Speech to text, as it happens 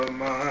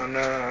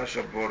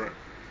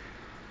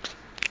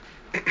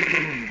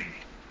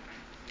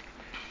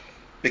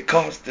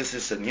Because this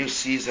is a new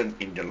season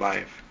in your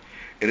life,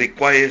 it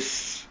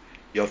requires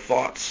your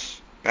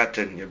thoughts,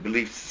 pattern, your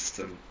belief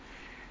system,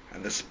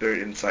 and the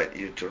spirit inside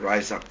you to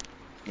rise up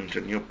into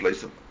a new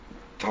place of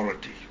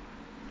authority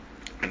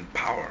and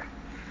power.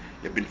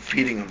 You've been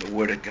feeding on the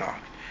Word of God.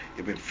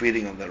 You've been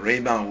feeding on the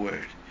Rhema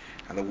Word.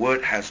 And the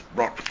Word has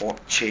brought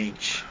forth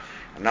change.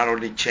 And not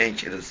only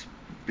change, it has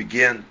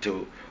begun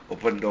to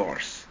open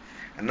doors.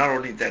 And not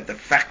only that, the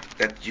fact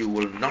that you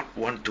will not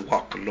want to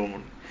walk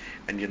alone,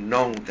 and you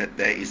know that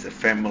there is a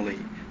family,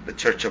 the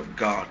church of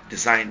God,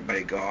 designed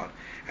by God,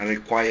 and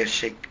require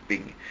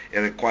shaping, it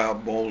require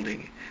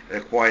molding, it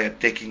require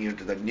taking you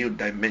to the new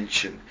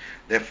dimension.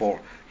 Therefore,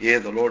 here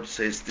the Lord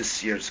says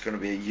this year is going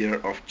to be a year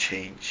of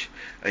change,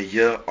 a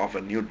year of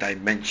a new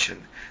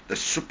dimension. The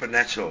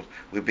supernatural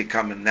will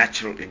become a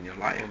natural in your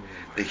life.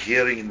 The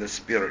hearing in the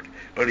Spirit,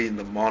 early in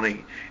the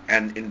morning,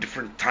 and in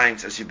different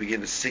times as you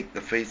begin to seek the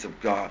face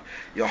of God,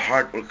 your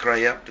heart will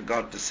cry out to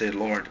God to say,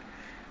 Lord,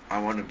 I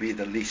want to be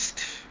the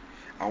least.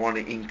 I want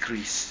to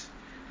increase.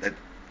 That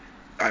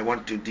I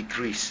want to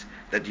decrease,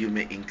 that you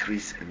may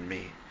increase in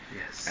me.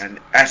 Yes. And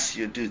as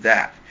you do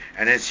that,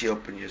 and as you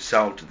open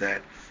yourself to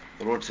that,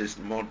 the Lord says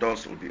more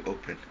doors will be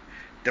opened.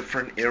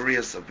 Different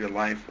areas of your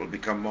life will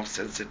become more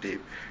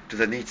sensitive to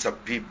the needs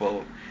of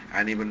people,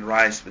 and even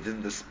rise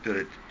within the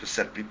Spirit to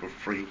set people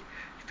free,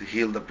 to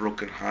heal the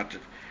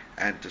brokenhearted,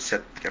 and to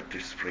set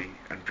captives free,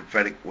 and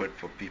prophetic word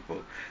for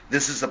people.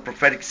 This is a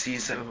prophetic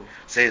season,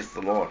 says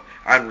the Lord.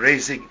 I'm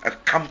raising a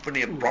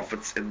company of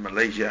prophets in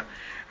Malaysia,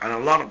 and a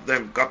lot of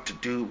them got to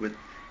do with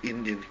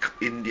Indians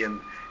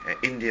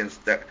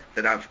that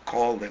I've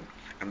called them.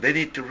 And they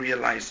need to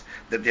realize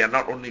that they are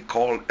not only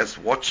called as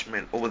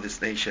watchmen over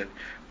this nation,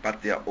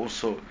 but they are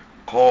also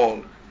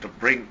called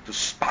to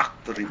spark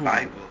the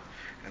revival.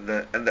 And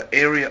the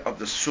area of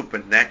the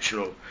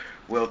supernatural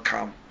will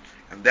come.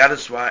 And that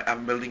is why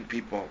I'm building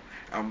people.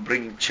 I'm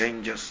bringing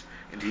changes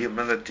in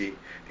humility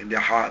in their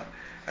heart,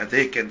 and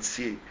they can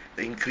see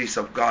the increase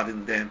of God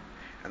in them,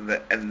 and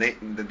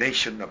the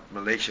nation of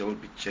Malaysia will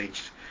be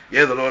changed.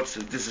 Yeah, the Lord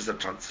says this is a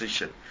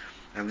transition,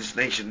 and this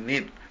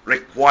nation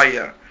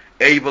require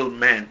able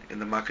men in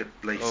the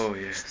marketplace,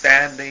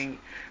 standing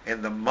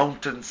in the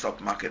mountains of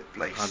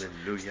marketplace,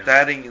 Hallelujah.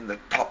 standing in the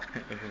top,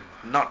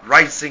 not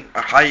rising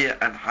higher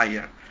and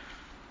higher.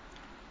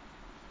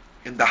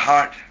 In the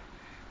heart,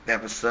 they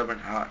have a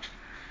servant heart.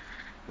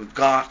 With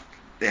God,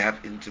 they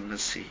have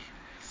intimacy.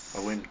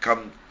 But when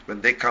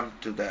they come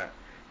to the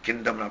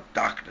kingdom of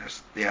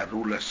darkness, they are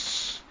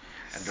rulers,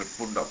 and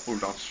they'll pull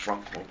down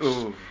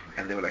strongholds,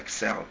 and they will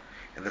excel.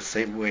 In the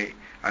same way,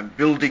 I'm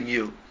building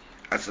you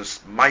as a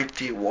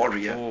mighty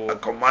warrior, a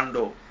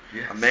commando,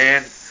 a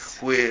man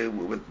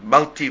with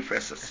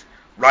multi-facets,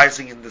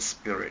 rising in the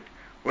Spirit,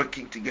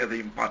 working together,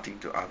 imparting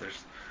to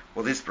others.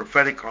 Well, this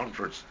prophetic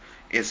conference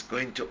is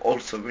going to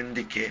also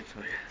vindicate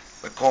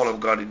the call of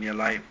God in your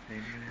life,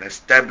 and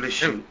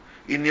establish you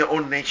in your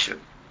own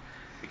nation,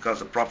 because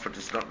the prophet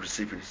is not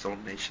receiving his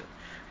own nation.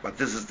 But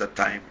this is the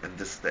time and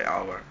this is the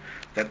hour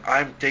that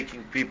I'm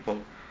taking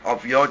people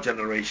of your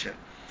generation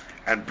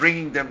and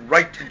bringing them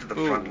right into the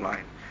front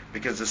line,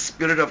 because the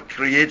spirit of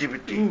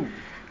creativity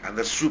and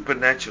the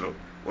supernatural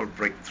will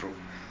break through.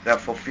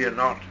 Therefore, fear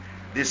not.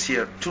 This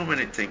year, too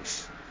many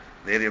things.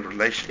 The area of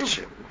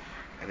relationship,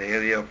 in the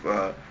area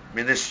of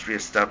ministry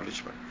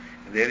establishment,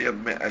 in the area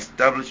of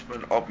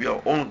establishment of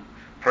your own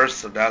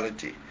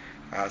personality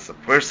as a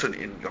person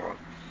in God,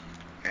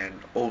 and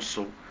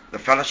also the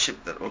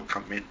fellowship that will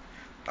come in,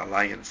 the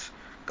alliance.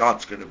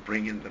 God's going to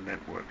bring in the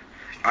network.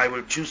 I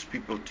will choose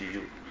people to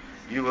you.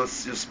 Your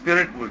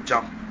spirit will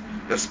jump.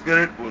 Your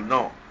spirit will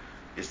know,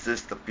 is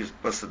this the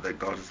person that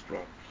God has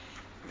brought?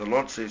 The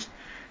Lord says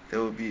there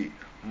will be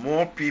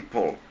more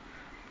people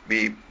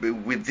be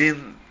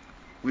within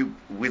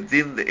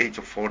the age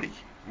of 40.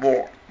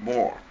 More.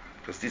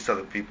 Because these are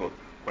the people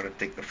who are going to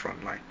take the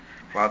front line.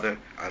 Father,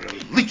 I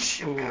release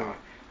your power.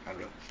 I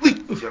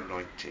release your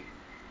anointing.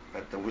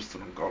 Let the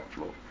wisdom of God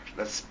flow.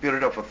 Let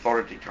spirit of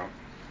authority come.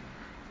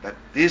 That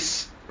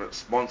this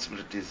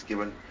responsibility is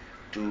given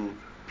to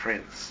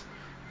Prince,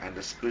 and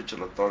the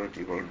spiritual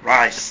authority will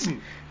rise,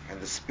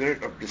 and the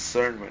spirit of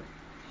discernment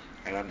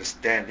and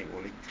understanding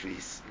will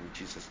increase in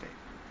Jesus'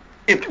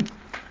 name. Amen.